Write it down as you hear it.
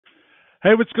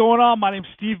Hey, what's going on? My name's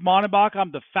Steve Mannenbach.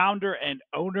 I'm the founder and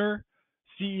owner,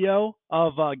 CEO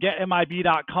of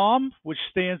GetMIB.com, which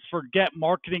stands for Get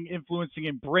Marketing, Influencing,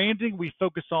 and Branding. We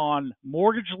focus on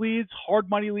mortgage leads, hard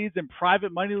money leads, and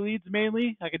private money leads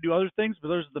mainly. I can do other things, but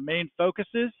those are the main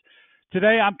focuses.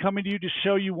 Today, I'm coming to you to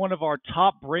show you one of our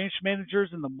top branch managers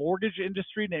in the mortgage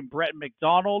industry named Brett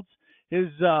McDonald. His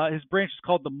branch is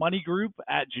called the Money Group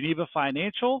at Geneva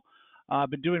Financial.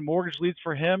 I've been doing mortgage leads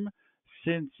for him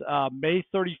since May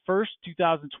 31st,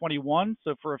 2021.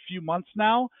 So for a few months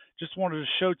now. Just wanted to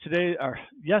show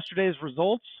yesterday's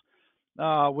results,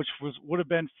 which would have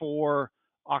been for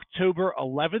October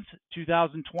 11th,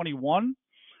 2021.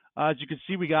 As you can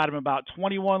see, we got him about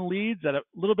 21 leads at a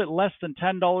little bit less than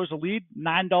 $10 a lead,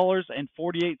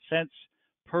 $9.48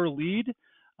 per lead.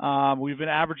 We've been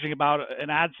averaging about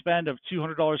an ad spend of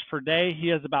 $200 per day. He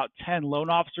has about 10 loan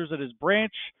officers at his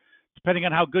branch. Depending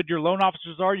on how good your loan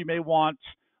officers are, you may want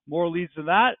more leads than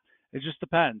that. It just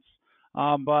depends.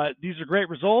 But these are great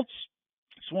results.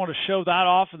 Just want to show that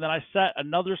off. And then I set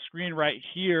another screen right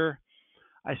here.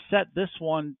 I set this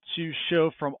one to show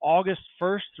from August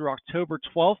 1st through October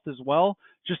 12th as well,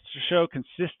 just to show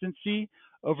consistency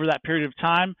over that period of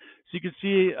time. So you can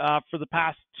see for the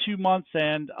past 2 months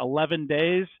and 11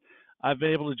 days, I've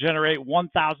been able to generate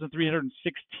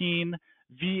 1,316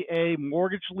 VA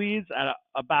mortgage leads at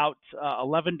about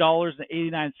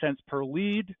 $11.89 per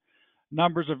lead.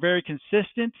 Numbers are very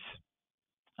consistent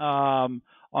on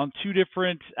 2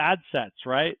 different ad sets,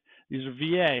 right? These are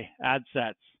VA ad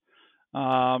sets.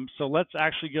 So let's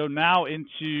actually go now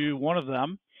into one of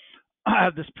them. I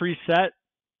have this preset.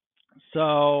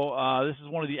 So this is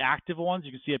one of the active ones.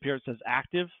 You can see up here it says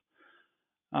active.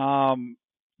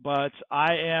 But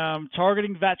I am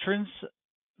targeting veteran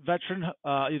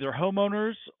either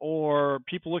homeowners or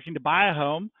people looking to buy a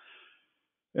home.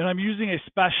 And I'm using a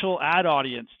special ad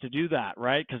audience to do that,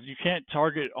 right? Because you can't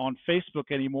target on Facebook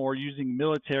anymore using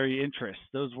military interests.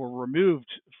 Those were removed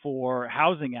for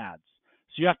housing ads.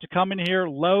 So you have to come in here,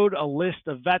 load a list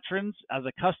of veterans as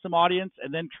a custom audience,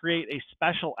 and then create a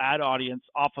special ad audience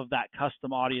off of that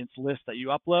custom audience list that you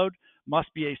upload.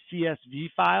 Must be a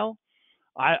CSV file.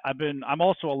 I'm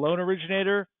also a loan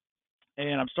originator,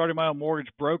 and I'm starting my own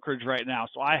mortgage brokerage right now.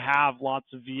 So I have lots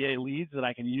of VA leads that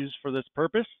I can use for this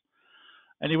purpose.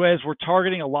 Anyways, we're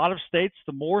targeting a lot of states.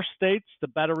 The more states, the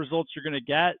better results you're going to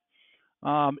get.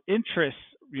 Interests,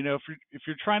 if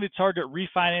you're trying to target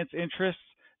refinance interests,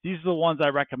 these are the ones I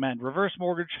recommend: reverse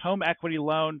mortgage, home equity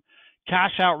loan,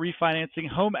 cash out refinancing,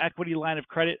 home equity line of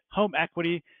credit, home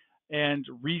equity, and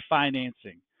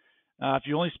refinancing. If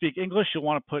you only speak English, you'll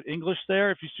want to put English there.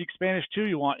 If you speak Spanish too,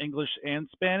 you want English and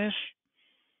Spanish.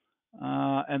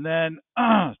 And then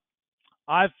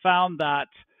I've found that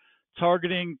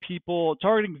targeting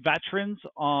veterans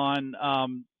on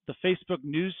the Facebook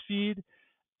news feed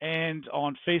and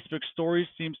on Facebook stories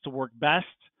seems to work best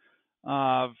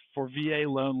for VA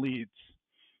loan leads.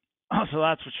 So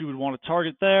that's what you would want to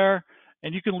target there.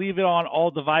 And you can leave it on all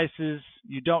devices.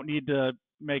 You don't need to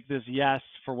make this yes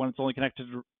for when it's only connected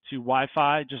to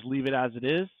Wi-Fi. Just leave it as it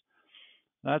is.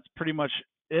 That's pretty much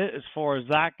it as far as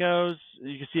that goes.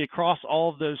 You can see across all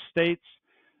of those states,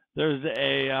 there's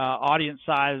a audience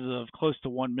size of close to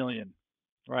 1 million,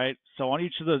 right? So on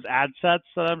each of those ad sets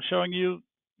that I'm showing you,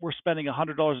 we're spending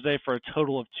 $100 a day for a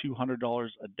total of $200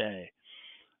 a day.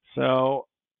 So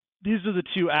these are the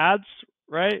 2 ads,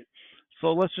 right?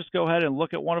 So let's just go ahead and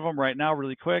look at one of them right now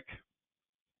really quick.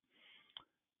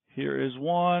 Here is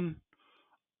one.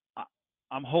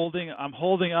 I'm holding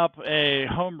up a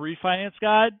home refinance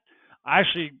guide. I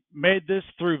actually made this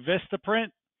through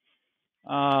Vistaprint,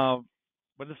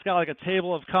 but it's got like a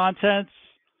table of contents.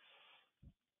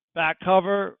 Back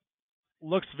cover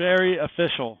looks very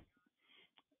official.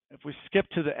 If we skip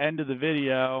to the end of the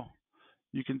video,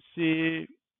 you can see.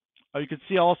 You can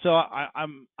see also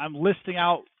I'm listing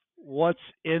out what's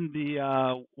in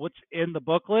the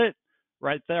booklet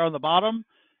right there on the bottom,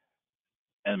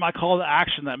 and my call to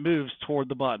action that moves toward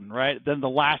the button, right? Then the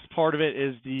last part of it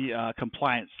is the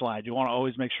compliance slide. You want to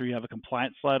always make sure you have a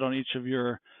compliance slide on each of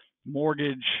your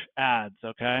mortgage ads,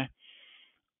 okay?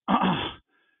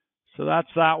 So that's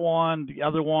that one. The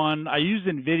other one, I use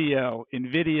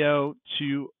InVideo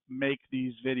to make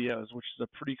these videos, which is a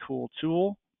pretty cool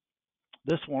tool.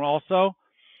 This one also,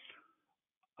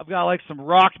 I've got like some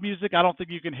rock music. I don't think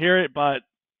you can hear it, but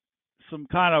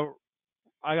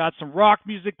I got some rock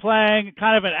music playing,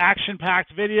 kind of an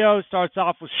action-packed video. It starts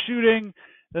off with shooting,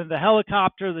 then the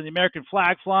helicopter, then the American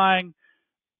flag flying.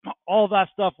 All that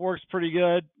stuff works pretty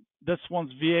good. This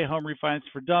one's VA Home Refinance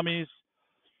for Dummies.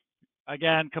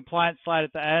 Again, compliance slide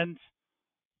at the end.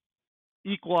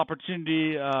 equal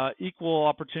opportunity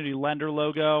lender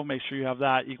logo. Make sure you have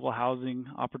that equal housing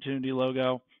opportunity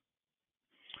logo.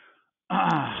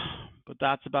 But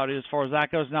that's about it as far as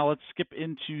that goes. Now let's skip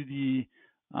into the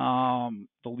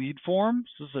lead form.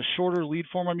 So this is a shorter lead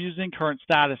form I'm using. Current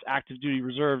status, active duty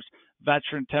reserves,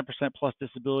 veteran, 10% plus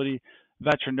disability,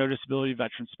 veteran, no disability,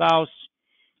 veteran spouse,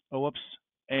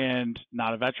 and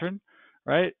not a veteran,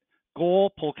 right?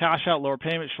 Goal, pull cash out, lower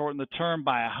payment, shorten the term,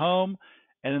 buy a home,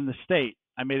 and then the state.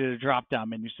 I made it a drop-down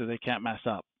menu so they can't mess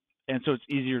up. And so it's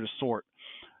easier to sort.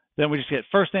 Then we just get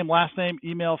first name, last name,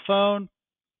 email, phone.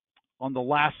 On the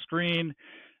last screen,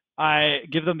 I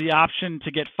give them the option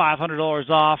to get $500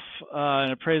 off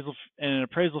an appraisal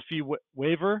fee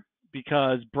waiver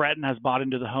because Breton has bought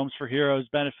into the Homes for Heroes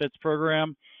benefits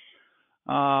program.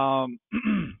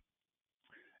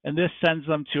 And this sends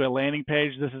them to a landing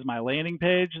page. This is my landing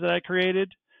page that I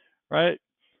created, right?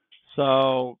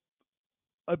 So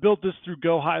I built this through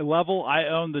Go High Level. I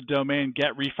own the domain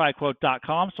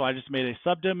getrefiquote.com, so I just made a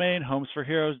subdomain,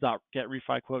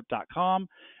 homesforheroes.getrefiquote.com,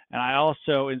 and I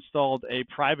also installed a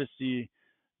privacy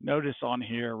notice on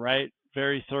here, right?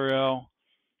 Very thorough.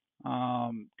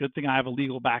 Good thing I have a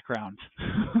legal background.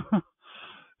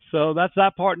 So that's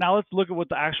that part. Now let's look at what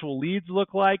the actual leads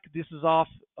look like. This is off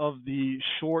of the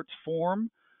short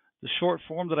form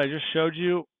that I just showed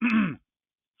you.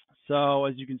 So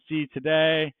as you can see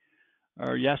today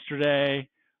or yesterday,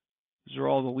 these are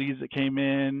all the leads that came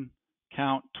in.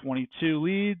 Count 22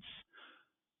 leads.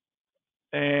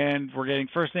 And we're getting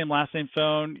first name, last name,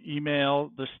 phone,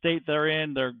 email, the state they're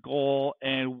in, their goal,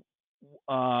 and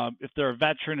if they're a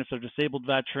veteran, if they're a disabled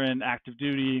veteran, active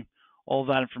duty, all of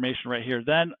that information right here.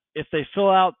 Then if they fill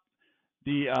out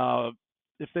the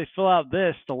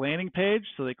landing page,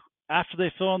 so after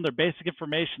they fill in their basic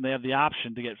information, they have the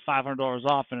option to get $500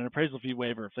 off and an appraisal fee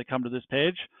waiver if they come to this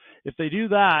page. If they do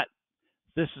that,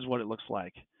 this is what it looks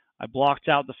like. I blocked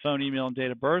out the phone, email, and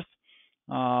date of birth.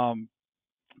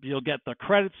 You'll get the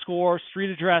credit score, street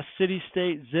address, city,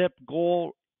 state, zip,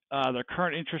 goal, their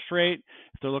current interest rate,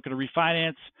 if they're looking to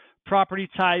refinance, property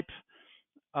type,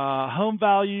 home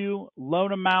value,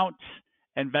 loan amount,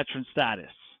 and veteran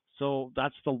status. So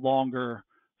that's the longer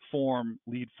form,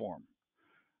 lead form.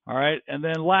 All right, and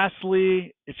then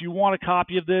lastly, if you want a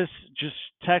copy of this, just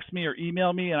text me or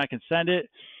email me and I can send it.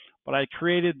 But I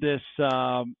created this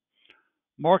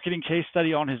marketing case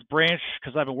study on his branch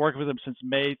because I've been working with him since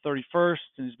May 31st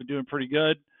and he's been doing pretty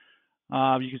good.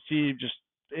 You can see just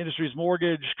Industries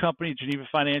Mortgage Company, Geneva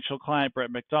Financial, client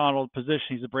Brett McDonald, position,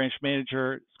 he's a branch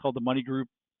manager. It's called the Money Group.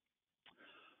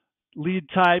 Lead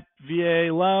type,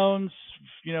 VA loans,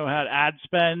 had ad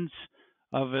spends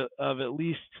of at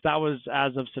least, that was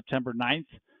as of September 9th.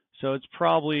 So it's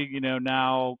probably,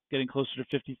 now getting closer to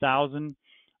 50,000.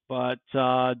 But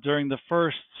during the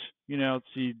first, let's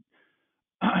see,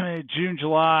 June,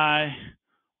 July,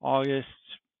 August,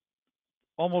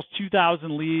 almost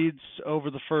 2,000 leads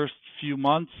over the first few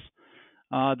months.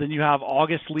 Then you have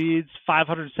August leads,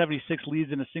 576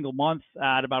 leads in a single month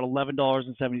at about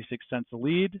 $11.76 a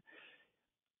lead.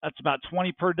 That's about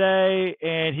 20 per day,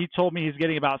 and he told me he's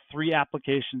getting about 3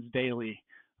 applications daily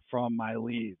from my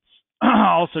leads.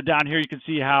 Also down here, you can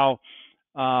see how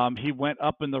he went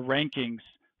up in the rankings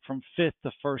from 5th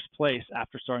to 1st place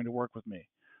after starting to work with me.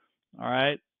 All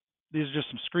right, these are just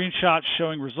some screenshots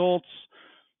showing results,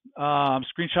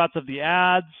 screenshots of the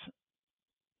ads,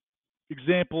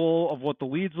 example of what the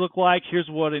leads look like. Here's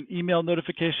what an email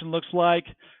notification looks like,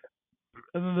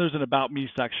 and then there's an About Me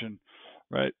section,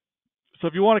 right? So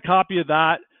if you want a copy of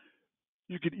that,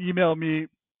 you can email me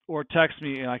or text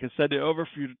me, and I can send it over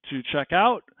for you to check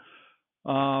out.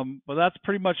 But that's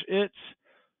pretty much it.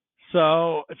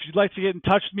 So if you'd like to get in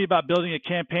touch with me about building a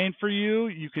campaign for you,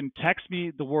 you can text me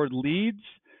the word leads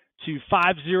to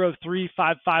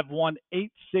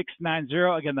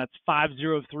 503-551-8690. Again, that's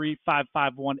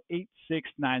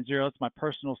 503-551-8690. It's my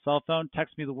personal cell phone.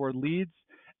 Text me the word leads,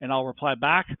 and I'll reply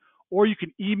back. Or you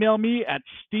can email me at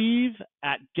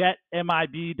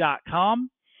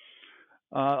steve@getmib.com.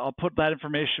 I'll put that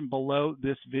information below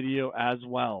this video as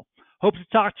well. Hope to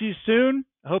talk to you soon.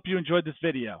 I hope you enjoyed this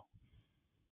video.